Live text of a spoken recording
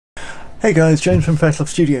Hey guys, James from Fairclough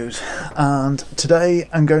Studios, and today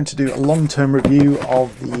I'm going to do a long-term review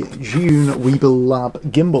of the Zhiyun Weebill Lab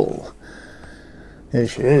Gimbal. Here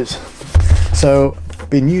she is. So,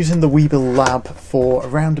 been using the Weebill Lab for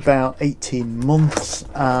around about 18 months,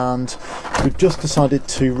 and we've just decided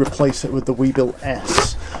to replace it with the Weebill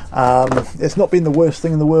S. It's not been the worst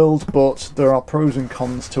thing in the world, but there are pros and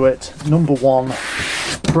cons to it. Number one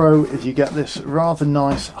pro is you get this rather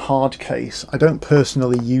nice hard case. I don't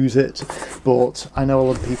personally use it, but I know a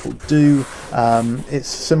lot of people do. It's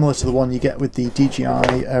similar to the one you get with the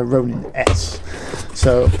DJI Ronin S.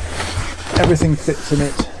 So everything fits in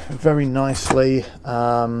it very nicely.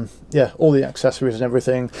 Yeah, all the accessories and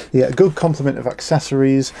everything. You get a good complement of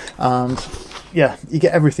accessories, and yeah, you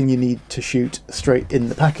get everything you need to shoot straight in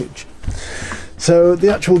the package. So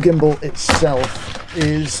the actual gimbal itself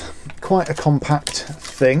is quite a compact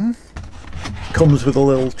thing. Comes with a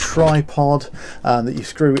little tripod that you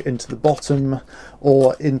screw into the bottom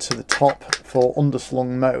or into the top for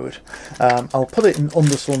underslung mode. I'll put it in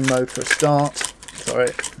underslung mode for a start. Sorry,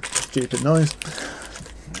 stupid noise.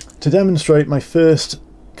 To demonstrate my first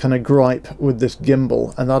kind of gripe with this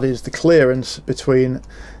gimbal, and that is the clearance between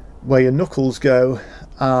where your knuckles go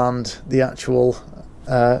and the actual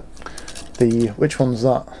which one's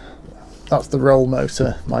that? That's the roll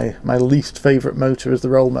motor. My least favourite motor is the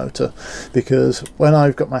roll motor, because when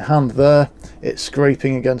I've got my hand there, it's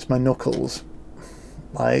scraping against my knuckles.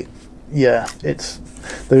 Like, yeah,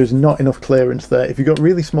 there's not enough clearance there. If you've got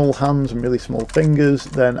really small hands and really small fingers,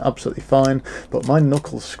 then absolutely fine, but my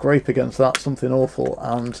knuckles scrape against that, something awful,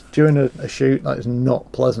 and during a shoot that is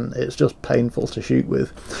not pleasant. It's just painful to shoot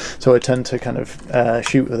with, so I tend to kind of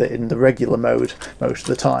shoot with it in the regular mode most of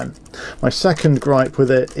the time. My second gripe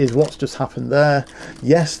with it is what's just happened there.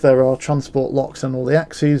 Yes, there are transport locks on all the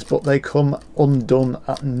axes, but they come undone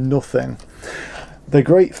at nothing. They're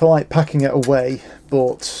great for like packing it away,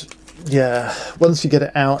 but yeah, once you get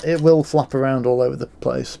it out, it will flap around all over the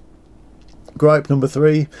place. Gripe number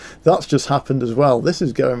three, that's just happened as well. This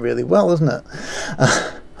is going really well, isn't it?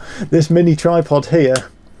 This mini tripod here,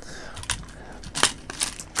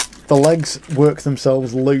 the legs work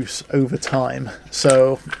themselves loose over time.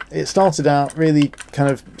 So it started out really kind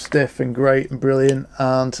of stiff and great and brilliant,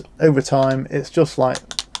 and over time it's just like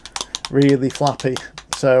really flappy.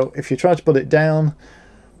 So if you try to put it down,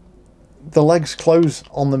 the legs close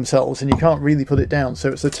on themselves and you can't really put it down. So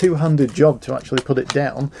it's a two-handed job to actually put it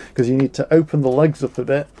down, because you need to open the legs up a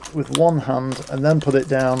bit with one hand and then put it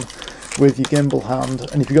down with your gimbal hand.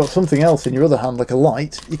 And if you've got something else in your other hand, like a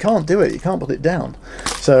light, you can't do it. You can't put it down.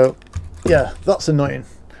 So yeah, that's annoying.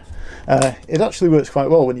 It actually works quite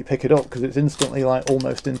well when you pick it up, because it's instantly like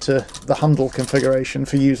almost into the handle configuration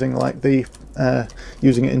for using like the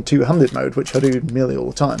using it in two-handed mode, which I do nearly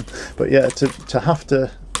all the time. But yeah, to have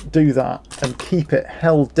to do that and keep it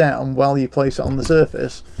held down while you place it on the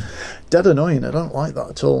surface, dead annoying. I don't like that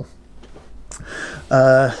at all.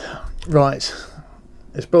 Right,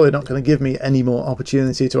 it's probably not going to give me any more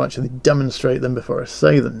opportunity to actually demonstrate them before I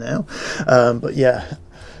say them now, but yeah,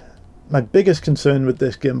 my biggest concern with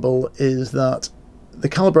this gimbal is that the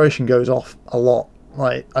calibration goes off a lot.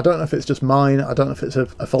 Like, I don't know if it's just mine, I don't know if it's a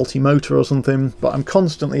faulty motor or something, but I'm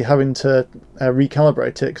constantly having to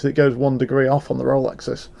recalibrate it because it goes 1 degree off on the roll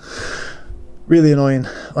axis. Really annoying.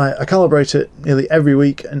 I calibrate it nearly every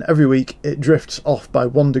week, and every week it drifts off by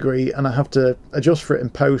 1 degree, and I have to adjust for it in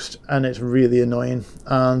post, and it's really annoying,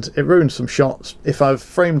 and it ruins some shots. If I've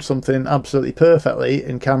framed something absolutely perfectly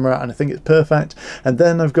in camera and I think it's perfect, and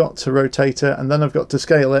then I've got to rotate it, and then I've got to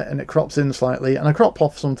scale it, and it crops in slightly, and I crop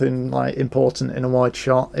off something like important in a wide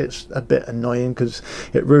shot, it's a bit annoying because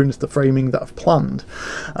it ruins the framing that I've planned.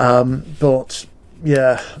 But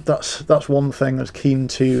yeah, that's one thing I was keen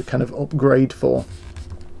to kind of upgrade for.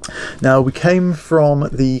 Now, we came from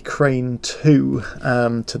the Crane 2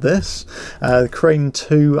 to this. The Crane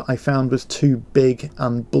 2 I found was too big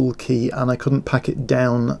and bulky, and I couldn't pack it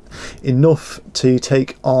down enough to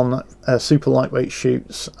take on super lightweight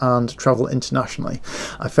shoots and travel internationally.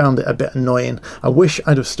 I found it a bit annoying. I wish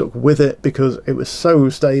I'd have stuck with it, because it was so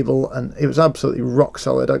stable and it was absolutely rock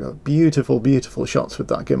solid. I got beautiful, beautiful shots with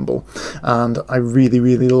that gimbal, and I really,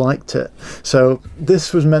 really liked it. So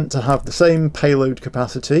this was meant to have the same payload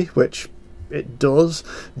capacity, which it does,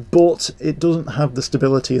 but it doesn't have the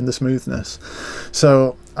stability and the smoothness.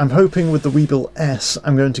 So I'm hoping with the Weebill S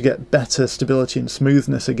I'm going to get better stability and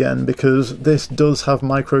smoothness again, because this does have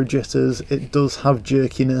micro jitters, it does have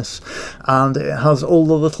jerkiness, and it has all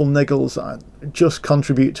the little niggles that just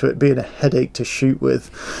contribute to it being a headache to shoot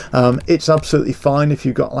with. It's absolutely fine if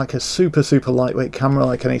you've got like a super lightweight camera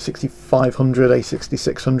like an A6500,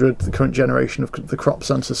 A6600, the current generation of the crop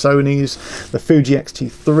sensor Sonys, the Fuji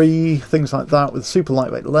X-T3, things like that with super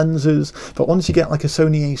lightweight lenses. But once you get like a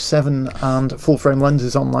Sony A7 and full frame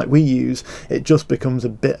lenses on like we use, it just becomes a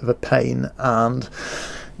bit of a pain. And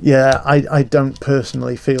yeah, I don't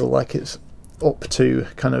personally feel like it's up to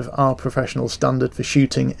kind of our professional standard for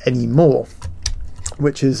shooting anymore,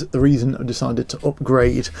 which is the reason I decided to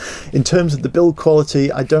upgrade. In terms of the build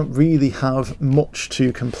quality, I don't really have much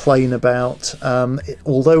to complain about,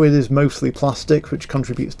 although it is mostly plastic, which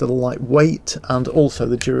contributes to the lightweight and also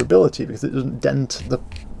the durability, because it doesn't dent, the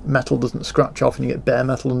metal doesn't scratch off and you get bare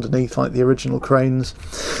metal underneath like the original cranes.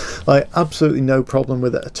 Like, absolutely no problem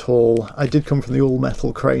with it at all. I did come from the all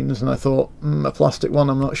metal cranes and I thought, a plastic one,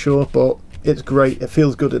 I'm not sure, but it's great. It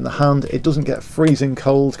feels good in the hand. It doesn't get freezing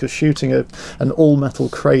cold, because shooting an all-metal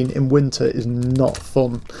crane in winter is not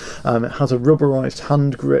fun. It has a rubberized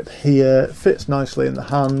hand grip here, fits nicely in the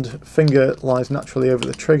hand, finger lies naturally over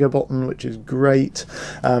the trigger button, which is great.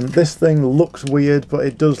 This thing looks weird, but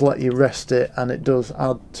it does let you rest it, and it does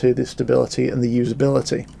add to the stability and the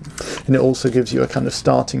usability. And it also gives you a kind of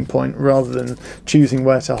starting point rather than choosing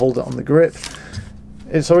where to hold it on the grip.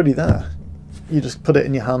 It's already there. You just put it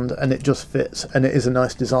in your hand and it just fits, and it is a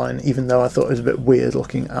nice design, even though I thought it was a bit weird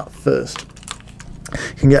looking at first.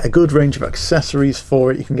 You can get a good range of accessories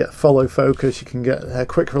for it. You can get follow focus, you can get a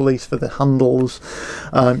quick release for the handles,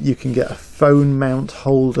 you can get a phone mount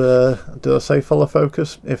holder. Did I say follow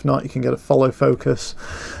focus? If not, you can get a follow focus,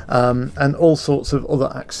 and all sorts of other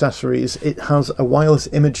accessories. It has a wireless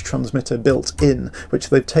image transmitter built in, which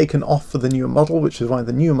they've taken off for the newer model, which is why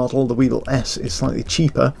the newer model, the Weebill S, is slightly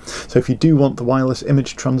cheaper. So if you do want the wireless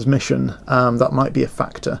image transmission, that might be a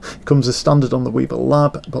factor. It comes as standard on the Weebill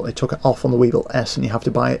Lab, but they took it off on the Weebill S, and you have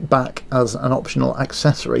to buy it back as an optional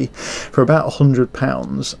accessory for about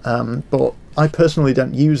 £100. But I personally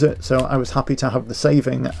don't use it, so I was happy to have the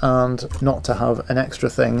saving and not to have an extra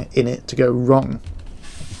thing in it to go wrong.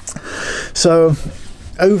 So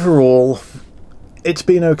overall, it's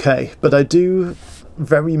been okay, but I do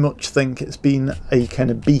very much think it's been a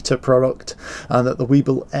kind of beta product, and that the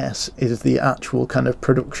Weebill S is the actual kind of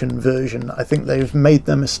production version. I think they've made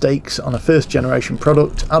their mistakes on a first generation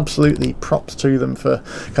product. Absolutely props to them for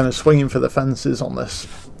kind of swinging for the fences on this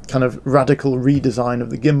kind of radical redesign of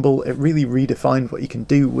the gimbal. It really redefined what you can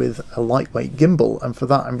do with a lightweight gimbal, and for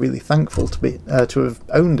that I'm really thankful to have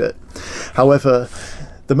owned it. However,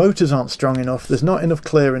 the motors aren't strong enough, there's not enough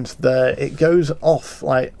clearance there, it goes off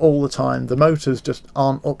like all the time, the motors just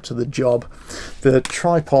aren't up to the job, the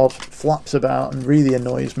tripod flaps about and really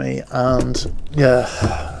annoys me, and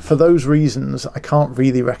yeah, for those reasons I can't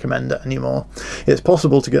really recommend it anymore. It's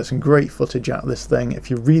possible to get some great footage out of this thing if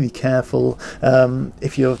you're really careful,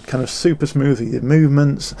 if you're kind of super smooth with your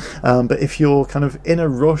movements, but if you're kind of in a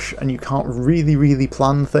rush and you can't really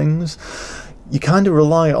plan things, you kind of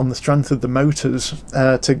rely on the strength of the motors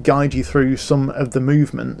to guide you through some of the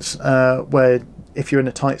movements, where if you're in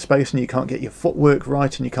a tight space and you can't get your footwork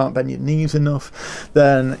right and you can't bend your knees enough,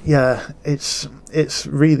 then yeah, it's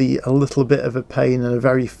really a little bit of a pain and a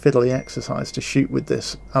very fiddly exercise to shoot with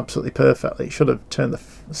this absolutely perfectly. Should have turned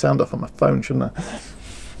the sound off on my phone, shouldn't I?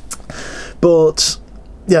 But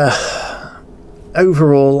yeah,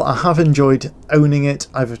 overall I have enjoyed owning it.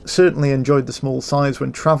 I've certainly enjoyed the small size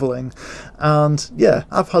when travelling, and yeah,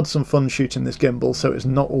 I've had some fun shooting this gimbal, so it's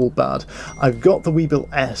not all bad. I've got the Weebill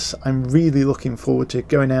S. I'm really looking forward to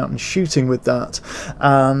going out and shooting with that,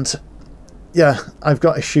 and yeah, I've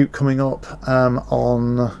got a shoot coming up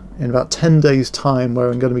in about 10 days time,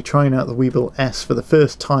 where I'm going to be trying out the Weebill S for the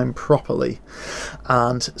first time properly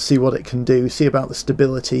and see what it can do, see about the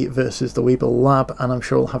stability versus the Weebill Lab, and I'm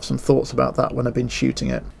sure I'll have some thoughts about that when I've been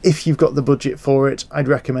shooting it. If you've got the budget for it, I'd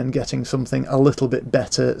recommend getting something a little bit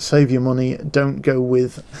better. Save your money, don't go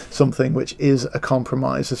with something which is a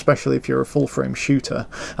compromise, especially if you're a full frame shooter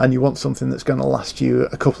and you want something that's going to last you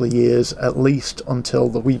a couple of years at least, until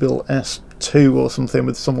the Weebill S2 or something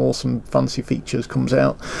with some awesome fancy features comes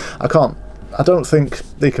out. I don't think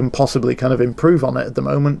they can possibly kind of improve on it at the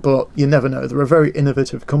moment, but you never know. They're a very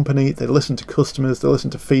innovative company, they listen to customers, they listen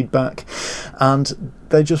to feedback, and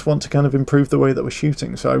they just want to kind of improve the way that we're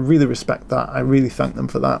shooting, so I really respect that. I really thank them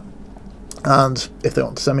for that, and if they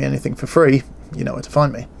want to send me anything for free, you know where to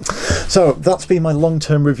find me. So that's been my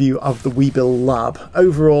long-term review of the Weebill Lab.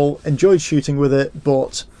 Overall, enjoyed shooting with it,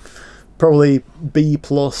 but Probably B+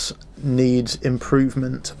 needs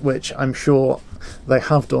improvement, which I'm sure they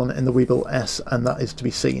have done in the Weebill S, and that is to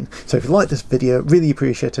be seen. So if you like this video, really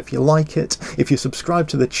appreciate it if you like it. If you subscribe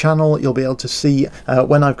to the channel, you'll be able to see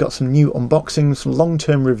when I've got some new unboxings, some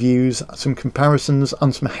long-term reviews, some comparisons,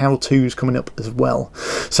 and some how-tos coming up as well.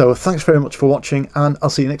 So thanks very much for watching, and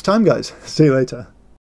I'll see you next time, guys. See you later.